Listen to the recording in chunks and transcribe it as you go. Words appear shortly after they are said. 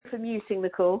for muting the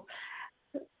call.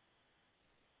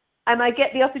 And I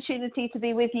get the opportunity to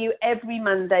be with you every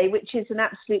Monday, which is an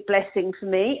absolute blessing for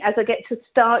me, as I get to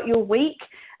start your week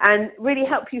and really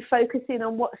help you focus in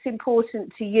on what's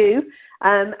important to you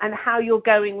and how you're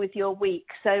going with your week.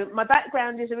 So my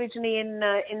background is originally in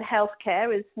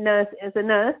healthcare as a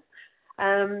nurse.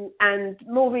 And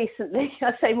more recently,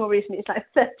 I say more recently, it's like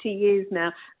 30 years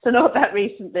now, so not that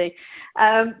recently,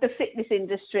 the fitness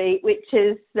industry, which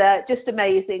is just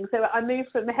amazing. So I moved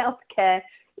from healthcare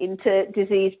into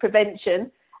disease prevention,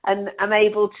 and I'm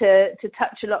able to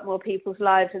touch a lot more people's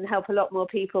lives and help a lot more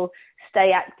people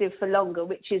stay active for longer,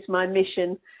 which is my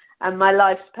mission and my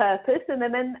life's purpose. And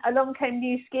then along came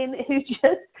Nu Skin, who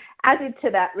just added to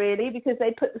that, really, because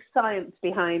they put the science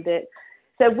behind it.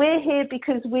 So we're here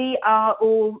because we are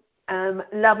all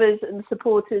lovers and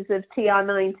supporters of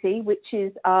TR90, which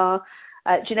is our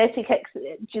genetic.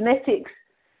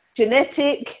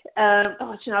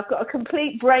 I've got a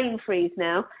complete brain freeze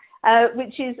now,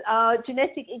 which is our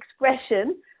genetic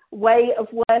expression way of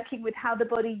working with how the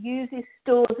body uses,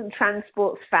 stores and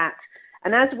transports fat.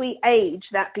 And as we age,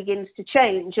 that begins to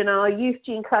change, and our youth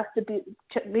gene clusters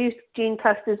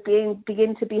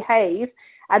begin to behave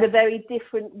at a very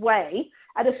different way,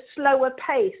 at a slower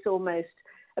pace almost,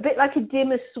 a bit like a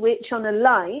dimmer switch on a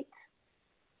light,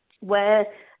 where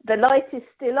the light is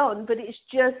still on, but it's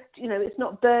just, it's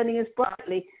not burning as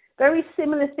brightly. Very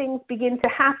similar things begin to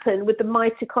happen with the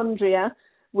mitochondria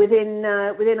within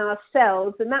our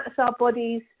cells, and that's our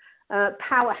body's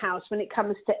powerhouse when it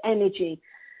comes to energy.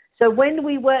 So when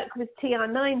we work with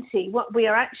TR90, what we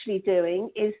are actually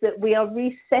doing is that we are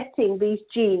resetting these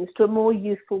genes to a more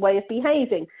youthful way of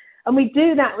behaving. And we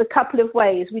do that with a couple of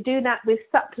ways. We do that with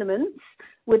supplements,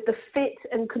 with the Fit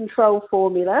and Control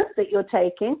formula that you're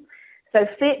taking. So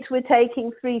Fit, we're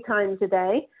taking 3 times a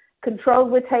day. Control,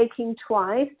 we're taking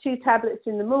twice, 2 tablets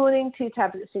in the morning, 2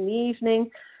 tablets in the evening.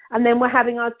 And then we're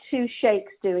having our 2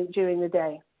 shakes during the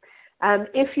day.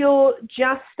 If you're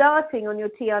just starting on your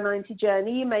TR90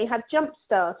 journey, you may have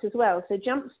Jumpstart as well. So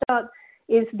Jumpstart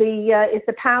is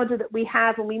the powder that we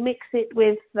have, and we mix it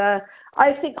with,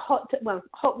 I think hot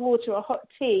water or hot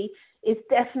tea is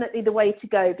definitely the way to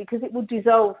go, because it will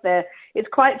dissolve there. It's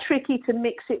quite tricky to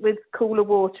mix it with cooler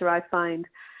water, I find.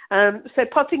 So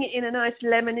popping it in a nice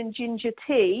lemon and ginger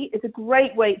tea is a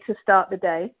great way to start the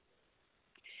day.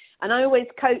 And I always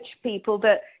coach people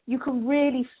that you can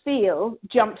really feel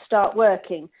Jumpstart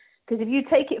working. Because if you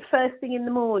take it first thing in the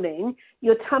morning,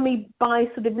 your tummy by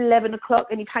sort of 11 o'clock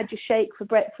and you've had your shake for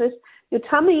breakfast, your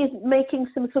tummy is making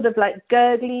some sort of like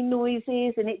gurgling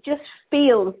noises, and it just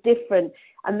feels different.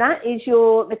 And that is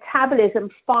your metabolism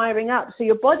firing up. So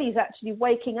your body's actually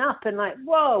waking up and like,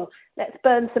 whoa, let's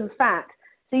burn some fat.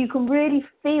 So you can really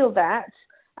feel that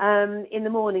in the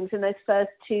mornings in those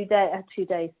first 2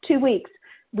 weeks.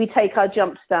 We take our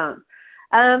Jumpstart.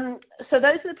 So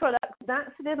those are the products.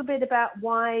 That's a little bit about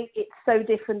why it's so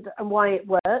different and why it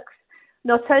works.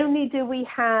 Not only do we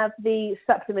have the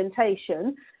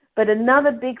supplementation, but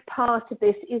another big part of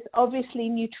this is obviously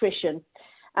nutrition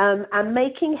and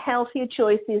making healthier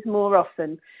choices more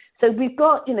often. So we've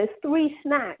got, 3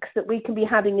 snacks that we can be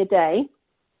having a day,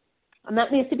 and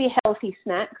that needs to be healthy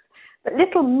snacks. But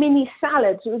little mini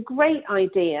salads are a great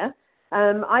idea.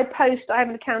 I have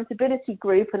an accountability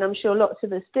group, and I'm sure lots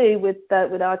of us do with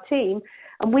our team,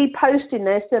 and we post in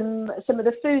there some of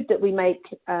the food that we make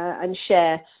and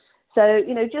share. So,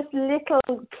 just little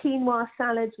quinoa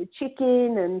salads with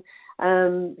chicken and,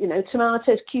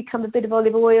 tomatoes, cucumber, bit of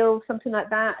olive oil, something like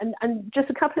that, and just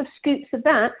a couple of scoops of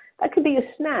that can be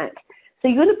a snack. So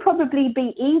you're going to probably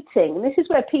be eating, and this is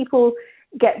where people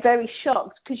get very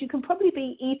shocked, because you can probably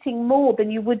be eating more than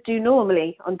you would do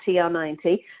normally on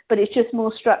TR90, but it's just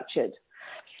more structured.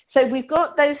 So we've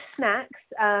got those snacks,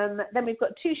 then we've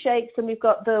got 2 shakes, and we've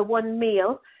got the 1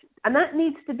 meal, and that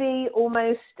needs to be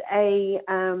almost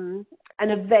an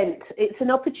event. It's an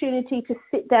opportunity to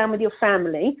sit down with your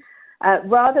family,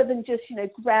 rather than just,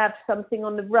 grab something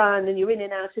on the run and you're in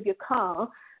and out of your car.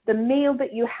 The meal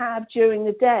that you have during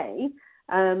the day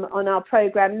on our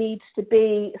program needs to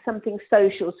be something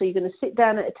social. So you're going to sit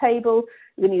down at a table,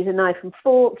 you're going to use a knife and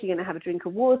fork, you're going to have a drink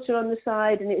of water on the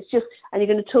side, and you're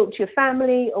going to talk to your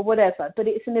family or whatever. But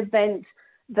it's an event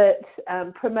that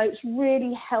promotes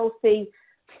really healthy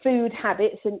food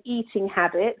habits and eating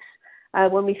habits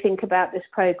when we think about this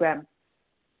program.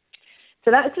 So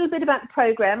that's a little bit about the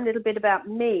program, a little bit about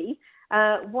me.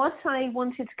 What I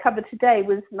wanted to cover today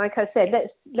was, like I said,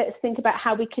 let's think about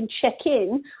how we can check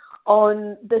in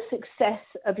on the success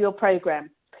of your program.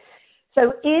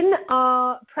 So in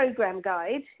our program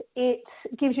guide, it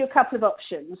gives you a couple of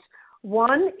options.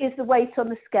 One is the weight on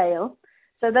the scale.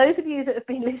 So those of you that have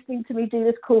been listening to me do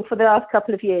this call for the last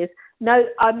couple of years, no,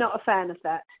 I'm not a fan of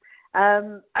that.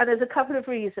 And there's a couple of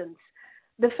reasons.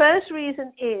 The first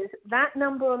reason is that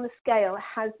number on the scale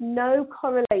has no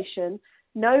correlation,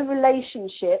 no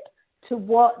relationship to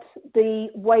what the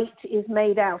weight is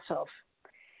made out of.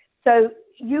 So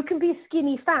you can be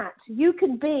skinny fat. You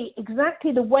can be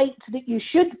exactly the weight that you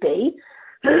should be,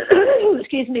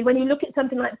 excuse me, when you look at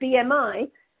something like BMI,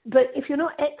 but if you're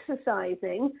not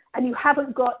exercising and you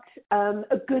haven't got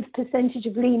a good percentage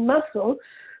of lean muscle,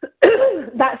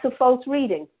 that's a false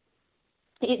reading.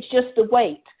 It's just the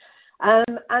weight.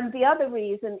 And the other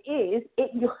reason is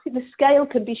the scale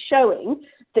can be showing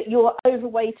that you're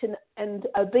overweight and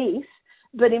obese,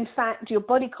 but in fact your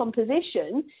body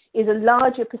composition is a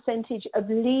larger percentage of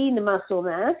lean muscle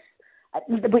mass,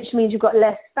 which means you've got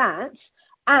less fat,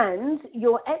 and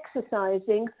you're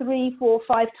exercising 3, 4,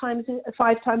 5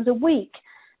 times a week.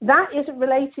 That isn't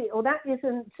related, or that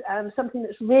isn't something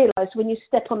that's realized when you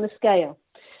step on the scale.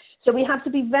 So we have to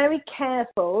be very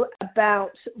careful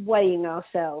about weighing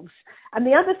ourselves. And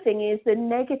the other thing is the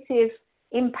negative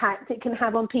impact it can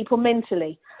have on people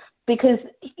mentally, because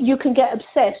you can get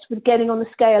obsessed with getting on the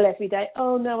scale every day.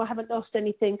 Oh, no, I haven't lost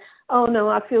anything. Oh, no,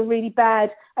 I feel really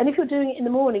bad. And if you're doing it in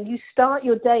the morning, you start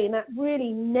your day in that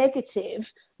really negative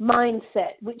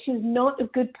mindset, which is not a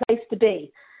good place to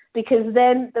be, because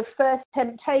then the first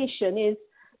temptation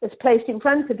is placed in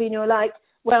front of you and you're like,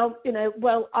 well,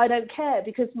 I don't care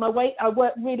because my weight, I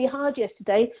worked really hard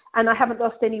yesterday and I haven't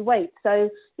lost any weight. So,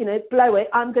 blow it.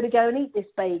 I'm going to go and eat this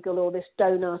bagel or this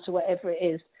donut or whatever it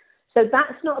is. So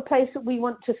that's not a place that we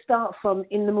want to start from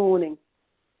in the morning.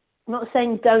 I'm not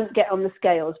saying don't get on the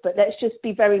scales, but let's just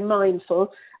be very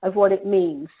mindful of what it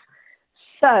means.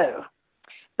 So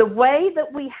the way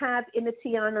that we have in the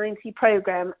TR90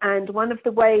 program, and one of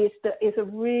the ways that is a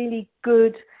really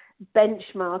good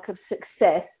benchmark of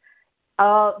success,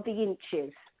 are the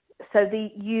inches. So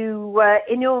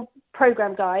in your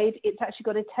program guide, it's actually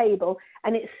got a table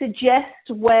and it suggests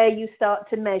where you start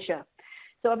to measure.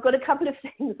 So I've got a couple of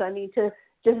things I need to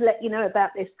just let you know about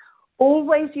this.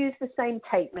 Always use the same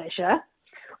tape measure.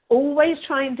 Always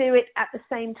try and do it at the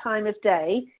same time of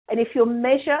day. And if you're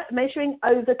measuring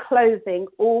over clothing,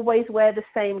 always wear the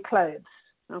same clothes.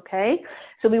 Okay?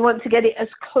 So we want to get it as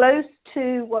close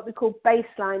to what we call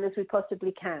baseline as we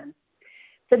possibly can.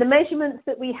 So the measurements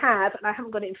that we have, and I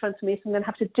haven't got it in front of me, so I'm going to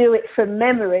have to do it from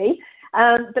memory,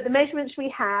 but the measurements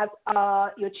we have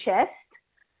are your chest,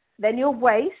 then your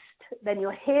waist, then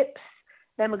your hips,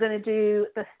 then we're going to do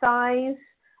the thighs,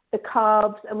 the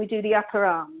calves, and we do the upper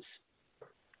arms.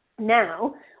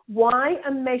 Now, why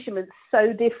are measurements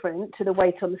so different to the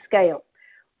weight on the scale?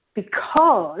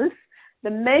 Because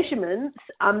the measurements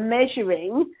are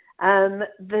measuring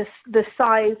the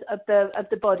size of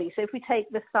the body. So if we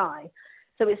take the thigh,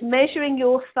 so it's measuring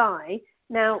your thigh.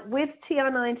 Now, with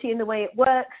TR90 and the way it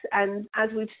works, and as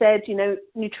we've said,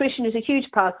 nutrition is a huge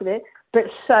part of it, but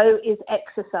so is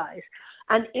exercise,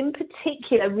 and in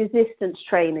particular, resistance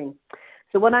training.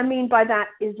 So what I mean by that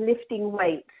is lifting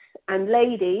weights. And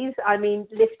ladies, I mean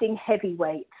lifting heavy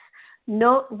weights,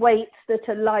 not weights that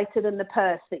are lighter than the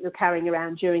purse that you're carrying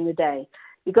around during the day.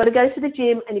 You've got to go to the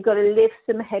gym and you've got to lift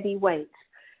some heavy weights.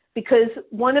 Because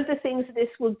one of the things that this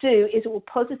will do is it will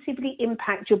positively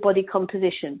impact your body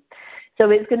composition. So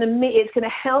it's going to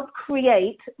help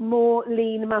create more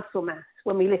lean muscle mass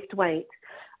when we lift weight.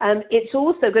 It's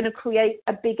also going to create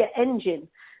a bigger engine,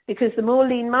 because the more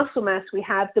lean muscle mass we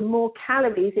have, the more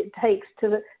calories it takes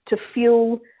to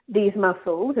fuel these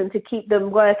muscles and to keep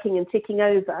them working and ticking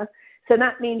over. So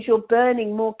that means you're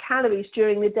burning more calories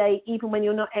during the day, even when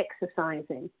you're not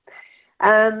exercising.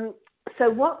 So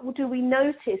what do we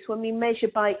notice when we measure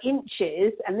by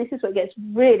inches? And this is what gets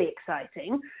really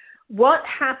exciting. What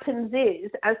happens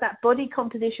is, as that body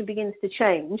composition begins to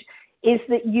change, is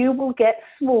that you will get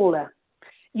smaller.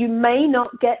 You may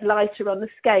not get lighter on the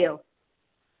scale,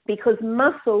 because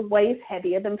muscle weighs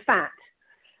heavier than fat.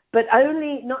 But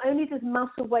not only does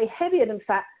muscle weigh heavier than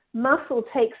fat, muscle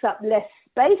takes up less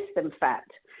space than fat.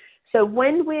 So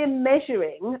when we're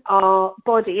measuring our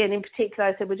body, and in particular,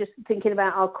 I said we're just thinking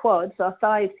about our quads, our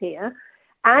thighs here,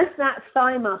 as that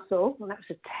thigh muscle, and that's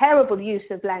a terrible use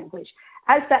of language,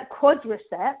 as that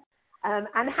quadricep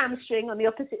and hamstring on the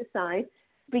opposite side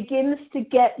begins to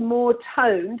get more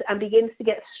toned and begins to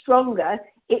get stronger,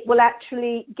 it will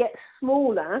actually get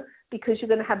smaller, because you're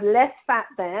going to have less fat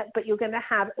there, but you're going to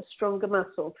have a stronger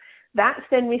muscle. That's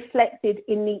then reflected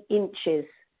in the inches.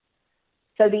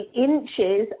 So the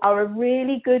inches are a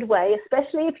really good way,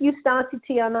 especially if you started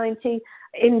TR90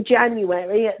 in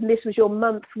January, and this was your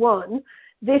month 1,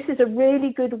 this is a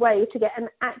really good way to get an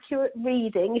accurate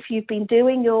reading if you've been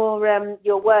doing your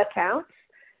workouts.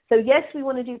 So yes, we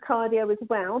want to do cardio as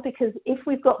well, because if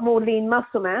we've got more lean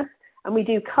muscle mass and we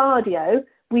do cardio,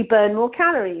 we burn more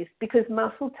calories because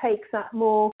muscle takes up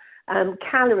more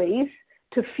calories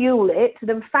to fuel it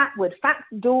than fat would. Fat's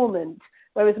dormant,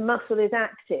 whereas muscle is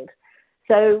active.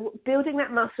 So building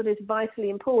that muscle is vitally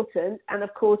important, and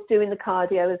of course doing the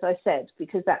cardio, as I said,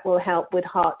 because that will help with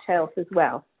heart health as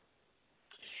well.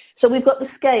 So we've got the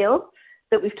scale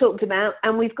that we've talked about,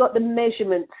 and we've got the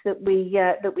measurements that we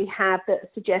have that are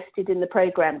suggested in the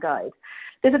program guide.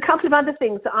 There's a couple of other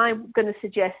things that I'm going to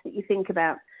suggest that you think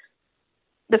about.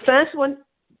 The first one,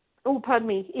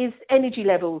 is energy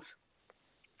levels.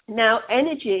 Now,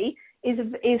 energy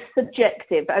is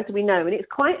subjective, as we know, and it's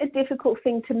quite a difficult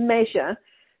thing to measure.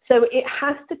 So it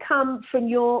has to come from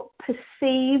your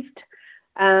perceived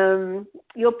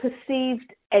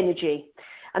energy.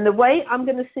 And the way I'm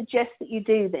going to suggest that you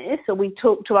do this, or we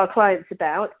talk to our clients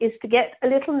about, is to get a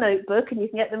little notebook, and you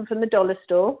can get them from the dollar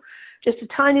store, just a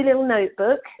tiny little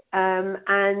notebook,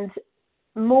 and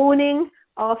morning,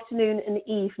 afternoon, and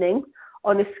evening,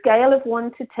 on a scale of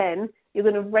 1 to 10, you're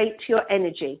going to rate your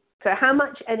energy. So how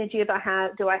much energy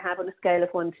do I have on a scale of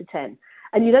 1 to 10?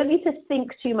 And you don't need to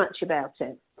think too much about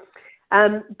it.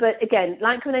 But again,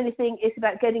 like with anything, it's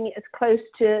about getting it as close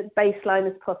to baseline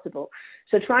as possible.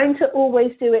 So trying to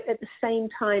always do it at the same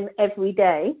time every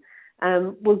day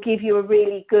will give you a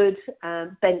really good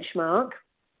benchmark.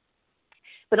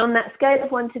 But on that scale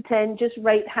of 1 to 10, just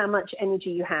rate how much energy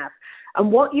you have. And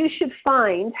what you should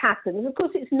find happens, of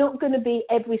course, it's not going to be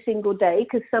every single day,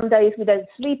 because some days we don't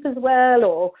sleep as well,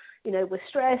 or, we're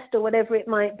stressed, or whatever it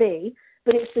might be.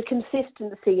 But it's the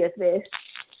consistency of this,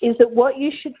 is that what you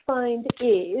should find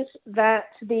is that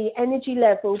the energy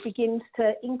level begins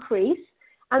to increase,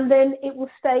 and then it will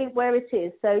stay where it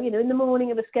is. So, in the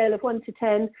morning of a scale of 1 to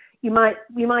 10, you might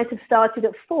have started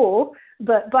at 4,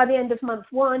 but by the end of month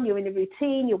 1, you're in a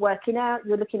routine, you're working out,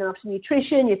 you're looking after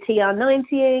nutrition, you're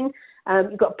TR90ing,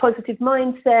 you've got a positive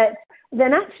mindset.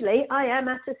 Then actually, I am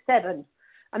at a 7,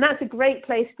 and that's a great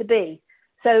place to be.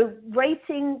 So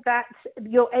rating that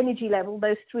your energy level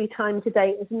those 3 times a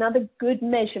day is another good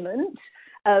measurement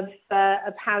of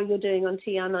how you're doing on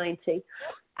TR90.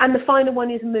 And the final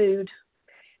one is mood.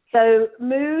 So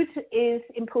mood is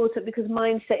important because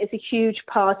mindset is a huge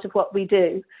part of what we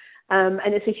do. And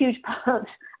it's a huge part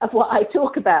of what I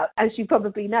talk about. As you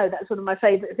probably know, that's one of my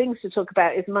favorite things to talk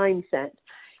about is mindset.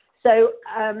 So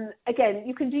again,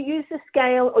 you can use the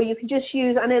scale, or you can just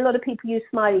use, I know a lot of people use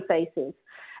smiley faces.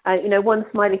 1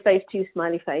 smiley face, 2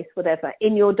 smiley face, whatever,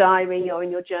 in your diary or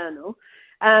in your journal.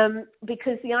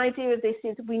 Because the idea of this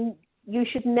is you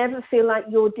should never feel like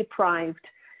you're deprived.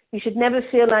 You should never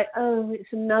feel like, oh,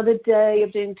 it's another day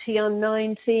of doing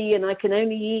TR90 and I can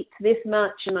only eat this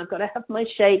much and I've got to have my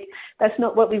shake. That's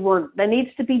not what we want. There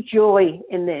needs to be joy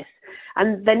in this.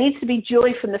 And there needs to be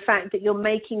joy from the fact that you're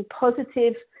making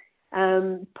positive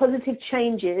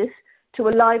changes to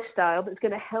a lifestyle that's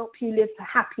going to help you live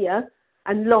happier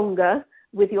and longer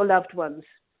with your loved ones.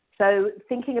 So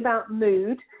thinking about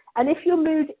mood, and if your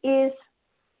mood is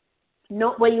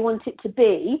not where you want it to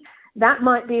be, that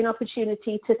might be an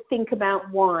opportunity to think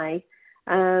about why,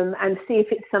 and see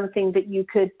if it's something that you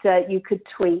could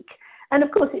tweak. And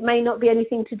of course, it may not be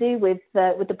anything to do with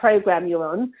the program you're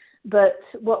on, but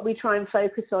what we try and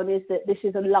focus on is that this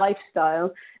is a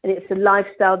lifestyle, and it's a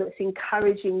lifestyle that's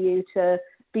encouraging you to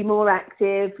be more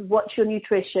active, watch your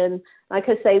nutrition. Like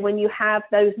I say, when you have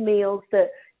those meals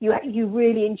that you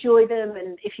really enjoy them,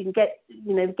 and if you can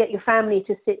get your family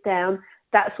to sit down,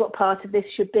 that's what part of this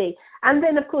should be. And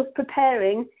then, of course,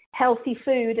 preparing healthy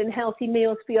food and healthy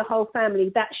meals for your whole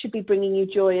family, that should be bringing you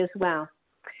joy as well.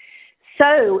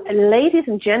 So, ladies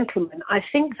and gentlemen, I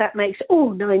think that makes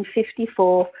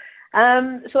 9:54.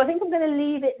 So I think I'm going to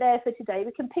leave it there for today.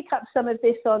 We can pick up some of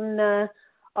this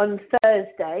on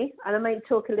Thursday, and I may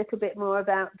talk a little bit more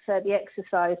about the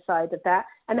exercise side of that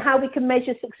and how we can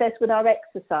measure success with our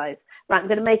exercise. Right, I'm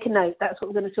going to make a note. That's what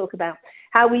we're going to talk about.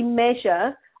 How we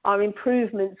measure our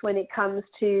improvements when it comes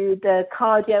to the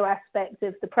cardio aspect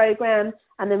of the program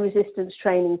and the resistance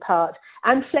training part,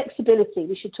 and flexibility.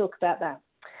 We should talk about that.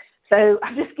 So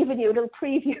I've just given you a little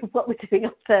preview of what we're doing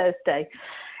on Thursday.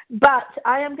 But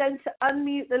I am going to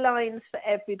unmute the lines for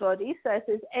everybody. So if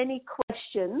there's any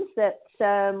questions that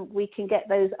we can get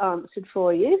those answered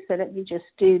for you. So let me just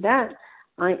do that.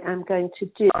 I am going to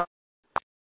do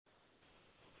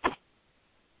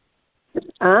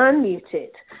unmute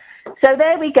it. So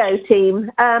there we go,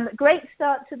 team. Great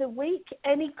start to the week.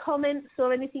 Any comments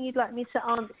or anything you'd like me to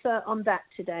answer on that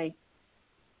today?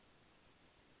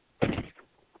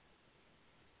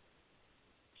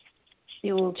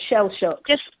 You're shell shocked.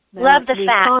 Just love the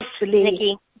facts,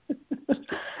 Nikki.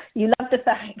 You love the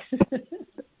facts.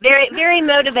 Very, very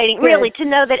motivating, Good. really, to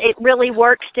know that it really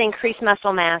works to increase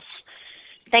muscle mass.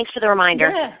 Thanks for the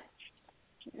reminder. Yeah.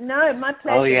 No, my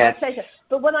pleasure. Oh, yes. My pleasure.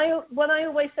 But what I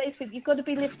always say to people, you've got to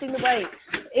be lifting the weights.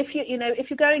 If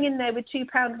you're going in there with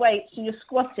 2-pound weights and you're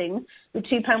squatting with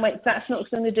 2-pound weights, that's not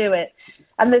going to do it.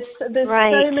 And there's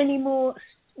right. so many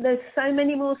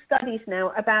more studies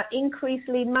now about increased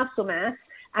lean muscle mass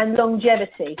and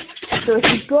longevity. So if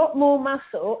you've got more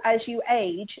muscle as you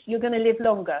age, you're going to live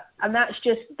longer, and that's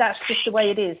just the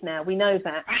way it is now. We know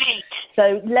that. Right.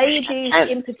 So ladies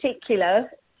in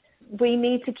particular, we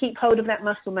need to keep hold of that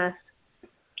muscle mass.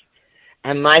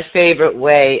 And my favorite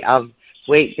way of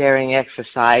weight-bearing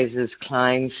exercise is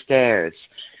climb stairs,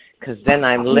 because then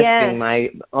I'm lifting my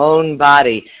own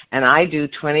body, and I do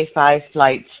 25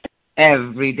 flights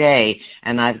every day,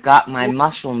 and I've got my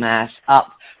muscle mass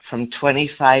up from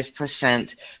 25%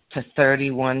 to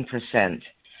 31%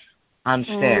 on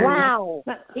stairs. Wow.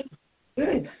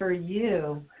 Good for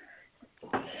you.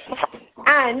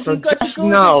 And So you've got a just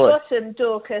gorgeous know it. bottom,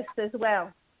 Dorcas, as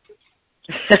well.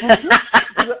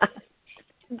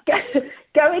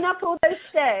 Going up all those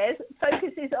stairs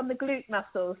focuses on the glute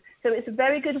muscles, so it's a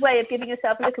very good way of giving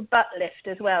yourself a little butt lift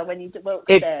as well when you walk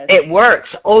stairs. It works.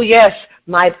 Oh yes,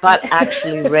 my butt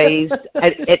actually raised.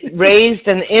 It raised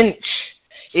an inch.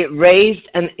 It raised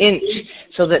an inch,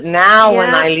 so that now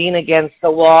when I lean against the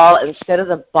wall, instead of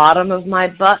the bottom of my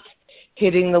butt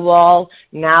hitting the wall,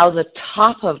 now the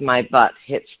top of my butt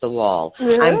hits the wall.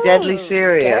 Ooh, I'm deadly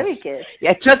serious. Very good.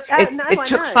 It took I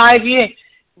took know. 5 years.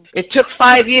 It took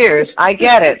 5 years. I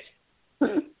get it.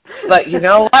 But you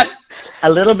know what? A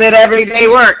little bit every day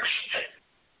works.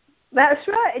 That's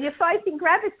right, and you're fighting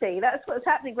gravity. That's what's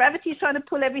happening. Gravity's trying to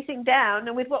pull everything down,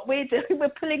 and with what we're doing, we're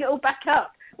pulling it all back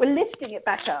up. We're lifting it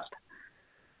back up.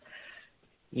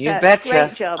 You betcha.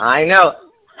 Great job. I know.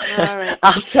 All right.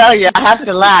 I'll tell you, I have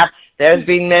to laugh. There's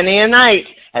been many a night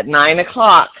at 9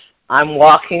 o'clock. I'm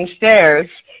walking stairs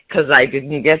because I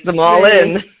didn't get them all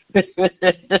in.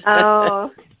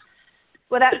 Oh,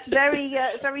 well, that's very,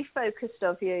 very focused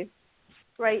of you.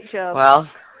 Great job. Well,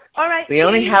 all right. we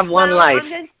only have one life.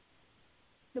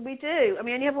 We do. I mean,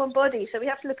 we only have one body, so we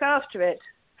have to look after it.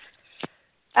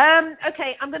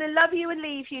 Okay, I'm going to love you and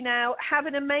leave you now. Have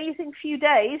an amazing few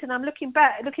days, and I'm looking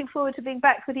forward to being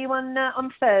back with you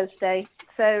on Thursday.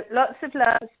 So lots of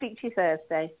love. Speak to you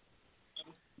Thursday.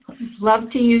 Love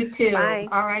to you too. Bye.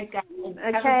 All right, guys.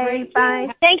 Okay, bye.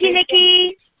 Thank you,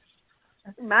 Nikki.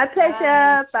 My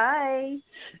pleasure. Bye.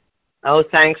 Oh,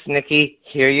 thanks, Nikki.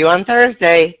 Hear you on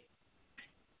Thursday.